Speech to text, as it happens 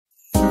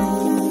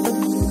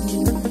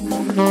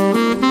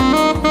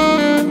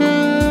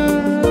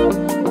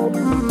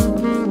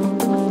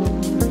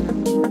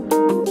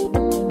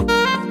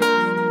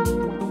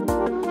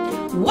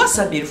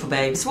up, beautiful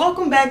babes?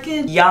 Welcome back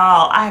in.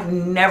 Y'all, I have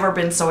never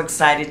been so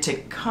excited to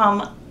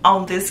come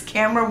on this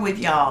camera with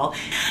y'all.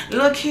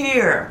 Look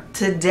here,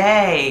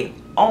 today,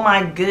 oh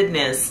my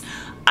goodness,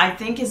 I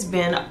think it's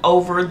been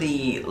over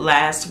the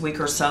last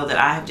week or so that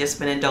I have just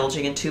been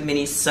indulging in too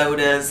many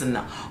sodas and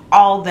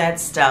all that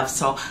stuff.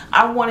 So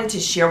I wanted to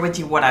share with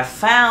you what I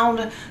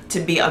found to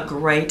be a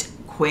great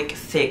quick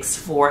fix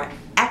for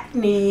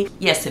acne.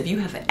 Yes, if you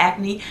have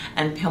acne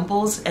and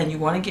pimples and you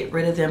want to get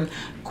rid of them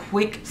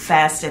quick,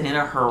 fast, and in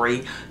a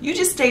hurry, you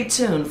just stay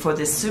tuned for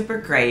this super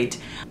great,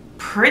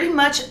 pretty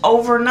much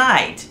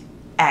overnight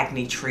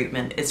acne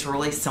treatment. It's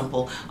really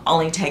simple,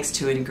 only takes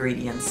 2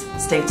 ingredients.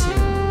 Stay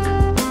tuned.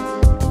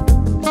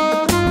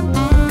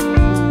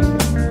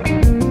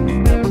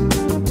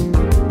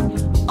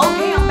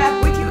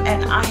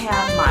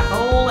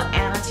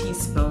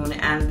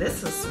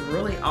 This is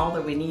really all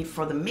that we need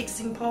for the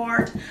mixing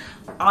part.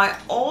 I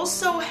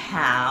also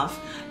have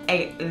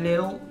a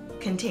little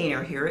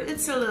container here.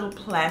 It's a little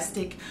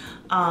plastic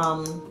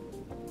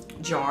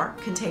jar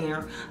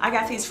container. I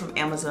got these from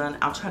Amazon.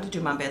 I'll try to do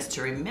my best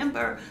to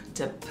remember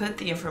to put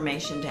the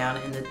information down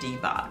in the D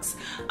box.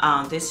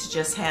 This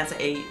just has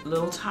a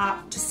little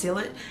top to seal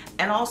it,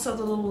 and also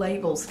the little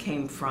labels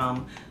came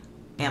from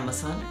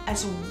Amazon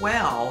as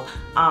well.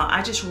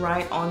 I just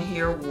write on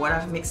here what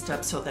I've mixed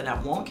up so that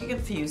I won't get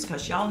confused,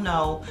 because y'all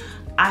know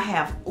I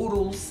have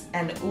oodles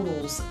and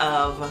oodles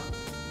of,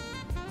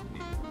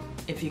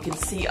 if you can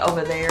see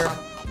over there,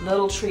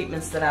 little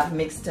treatments that I've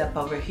mixed up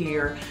over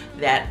here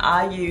that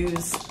I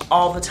use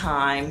all the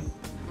time,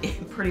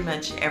 pretty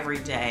much every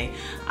day.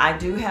 I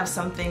do have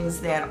some things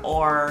that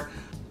are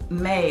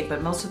made,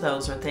 but most of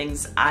those are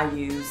things I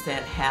use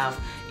that have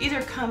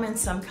either come in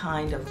some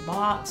kind of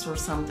box or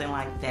something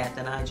like that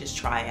that I just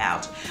try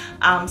out.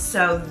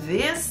 So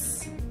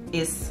this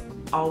is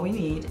all we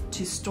need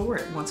to store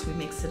it once we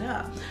mix it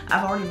up.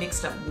 I've already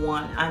mixed up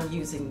one. I'm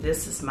using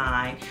this as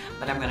mine,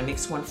 but I'm gonna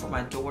mix one for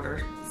my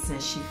daughter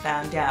since she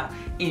found out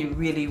it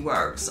really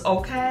works,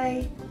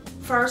 okay?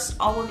 First,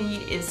 all we'll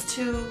need is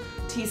 2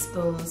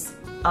 teaspoons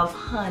of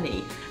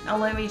honey. Now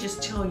let me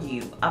just tell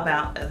you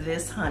about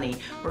this honey.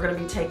 We're going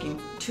to be taking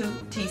 2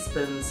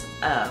 teaspoons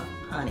of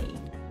honey.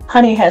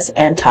 Honey has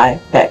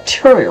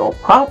antibacterial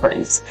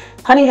properties.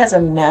 Honey has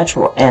a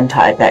natural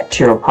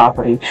antibacterial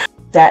property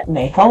that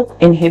may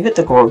help inhibit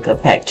the growth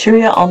of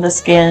bacteria on the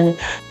skin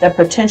that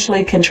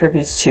potentially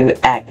contributes to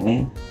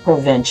acne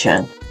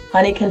prevention.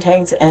 Honey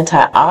contains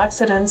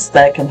antioxidants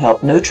that can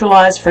help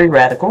neutralize free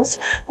radicals,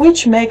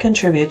 which may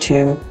contribute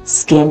to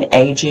skin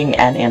aging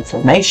and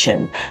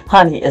inflammation.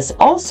 Honey is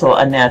also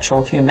a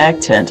natural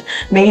humectant,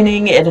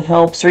 meaning it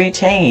helps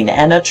retain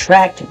and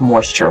attract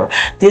moisture.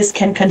 This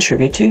can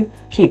contribute to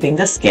keeping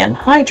the skin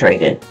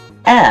hydrated.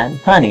 And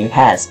honey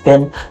has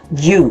been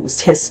used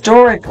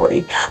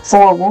historically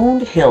for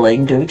wound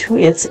healing due to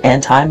its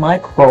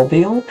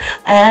antimicrobial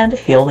and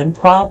healing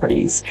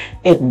properties.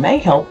 It may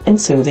help in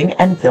soothing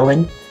and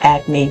filling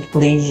acne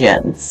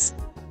lesions.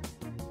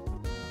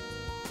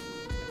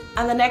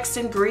 And the next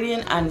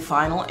ingredient and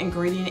final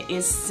ingredient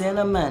is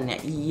cinnamon.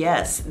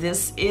 Yes,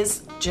 this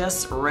is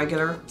just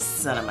regular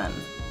cinnamon.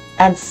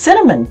 And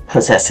cinnamon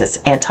possesses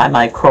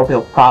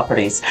antimicrobial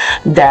properties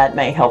that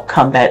may help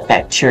combat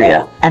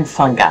bacteria and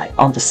fungi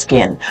on the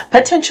skin,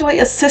 potentially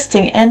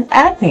assisting in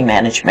acne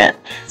management.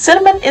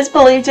 Cinnamon is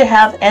believed to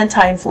have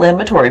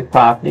anti-inflammatory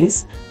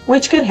properties,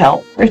 which could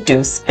help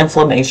reduce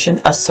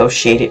inflammation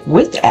associated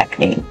with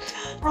acne.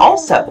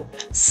 Also,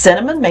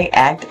 cinnamon may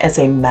act as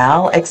a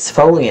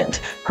malexfoliant,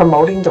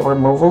 promoting the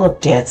removal of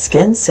dead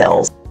skin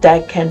cells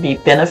that can be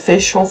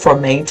beneficial for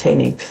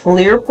maintaining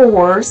clear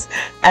pores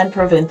and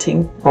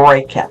preventing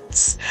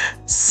breakouts.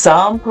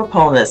 Some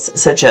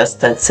proponents suggest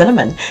that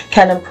cinnamon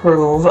can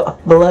improve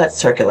blood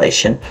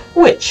circulation,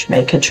 which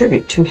may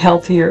contribute to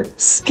healthier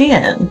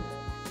skin.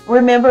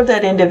 Remember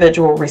that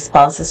individual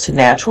responses to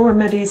natural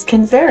remedies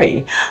can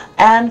vary,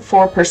 and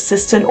for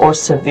persistent or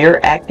severe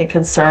acne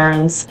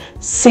concerns,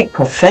 seek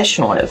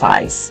professional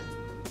advice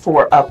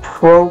for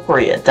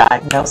appropriate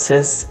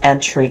diagnosis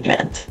and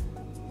treatment.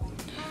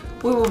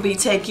 We will be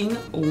taking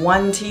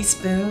 1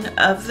 teaspoon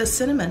of the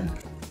cinnamon.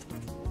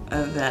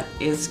 That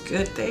is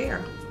good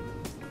there.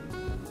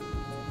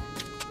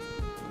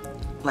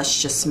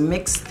 Let's just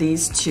mix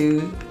these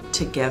 2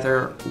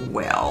 together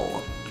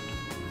well.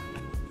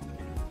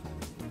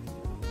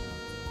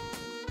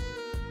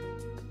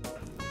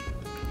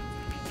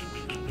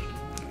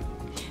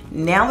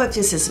 Now that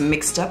this is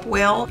mixed up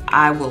well,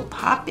 I will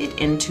pop it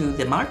into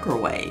the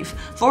microwave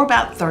for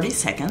about 30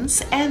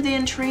 seconds and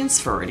then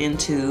transfer it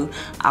into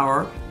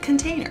our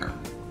container.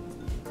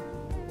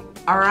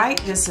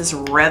 Alright, this is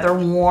rather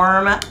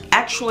warm.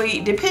 Actually,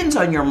 it depends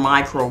on your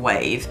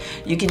microwave.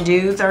 You can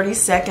do 30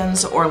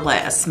 seconds or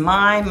less.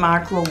 My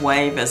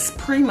microwave is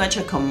pretty much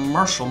a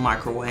commercial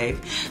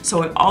microwave,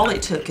 so all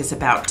it took is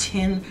about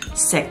 10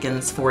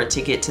 seconds for it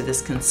to get to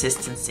this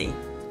consistency.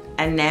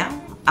 And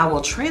now, I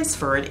will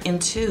transfer it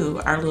into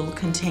our little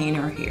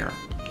container here.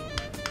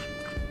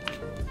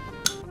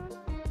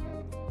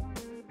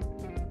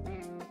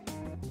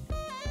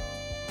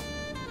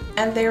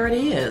 And there it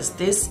is.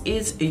 This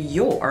is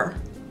your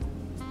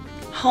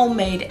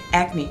homemade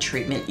acne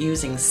treatment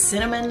using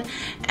cinnamon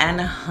and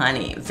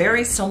honey.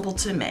 Very simple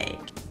to make.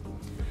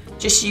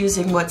 Just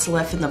using what's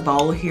left in the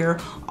bowl here.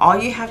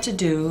 All you have to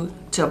do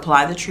to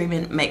apply the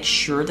treatment, make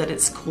sure that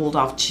it's cooled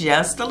off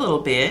just a little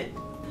bit.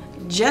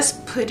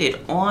 Just put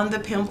it on the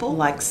pimple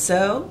like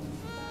so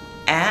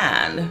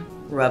and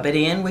rub it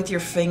in with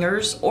your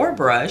fingers or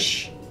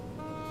brush.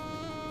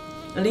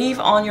 Leave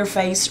on your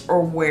face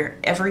or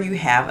wherever you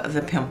have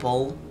the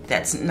pimple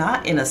that's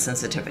not in a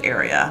sensitive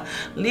area.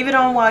 Leave it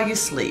on while you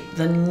sleep.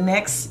 The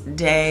next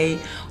day,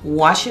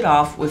 wash it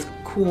off with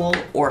cool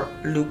or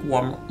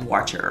lukewarm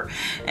water.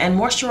 And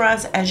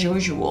moisturize as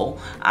usual.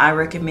 I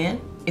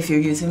recommend, if you're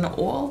using the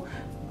oil,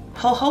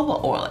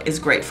 jojoba oil is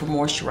great for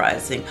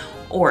moisturizing,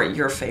 or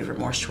your favorite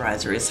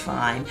moisturizer is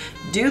fine.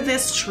 Do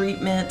this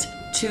treatment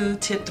 2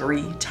 to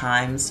 3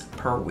 times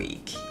per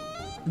week.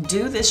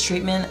 Do this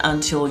treatment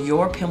until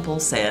your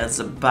pimple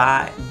says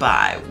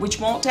bye-bye,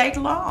 which won't take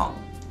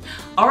long.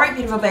 All right,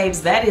 beautiful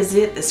babes, that is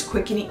it. This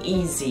quick and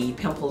easy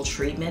pimple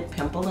treatment,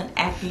 pimple and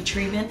acne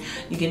treatment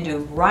you can do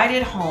right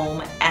at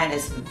home, and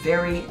it's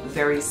very,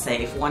 very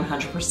safe,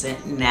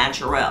 100%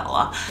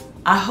 natural.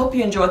 I hope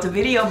you enjoyed the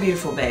video,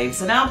 beautiful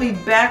babes, and I'll be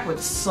back with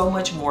so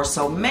much more.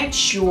 So make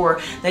sure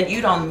that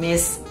you don't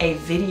miss a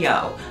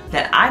video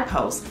that I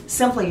post.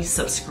 Simply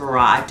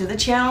subscribe to the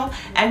channel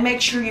and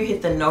make sure you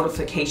hit the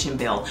notification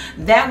bell.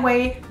 That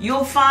way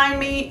you'll find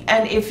me,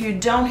 and if you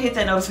don't hit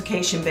that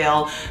notification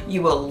bell,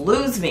 you will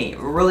lose me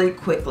really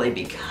quickly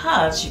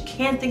because you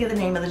can't think of the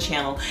name of the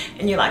channel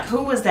and you're like,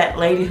 who was that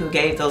lady who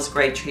gave those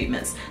great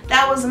treatments?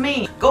 That was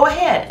me. Go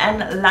ahead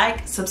and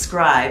like,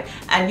 subscribe,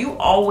 and you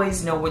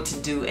always know what to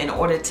do in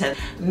order to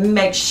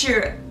make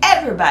sure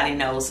everybody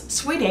knows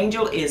Sweet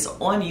Angel is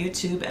on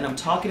YouTube, and I'm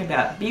talking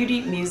about beauty,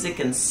 music,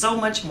 and so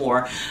much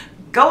more.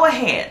 Go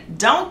ahead.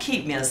 Don't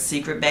keep me a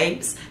secret,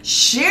 babes.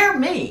 Share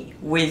me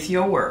with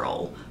your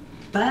world.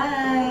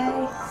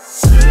 Bye.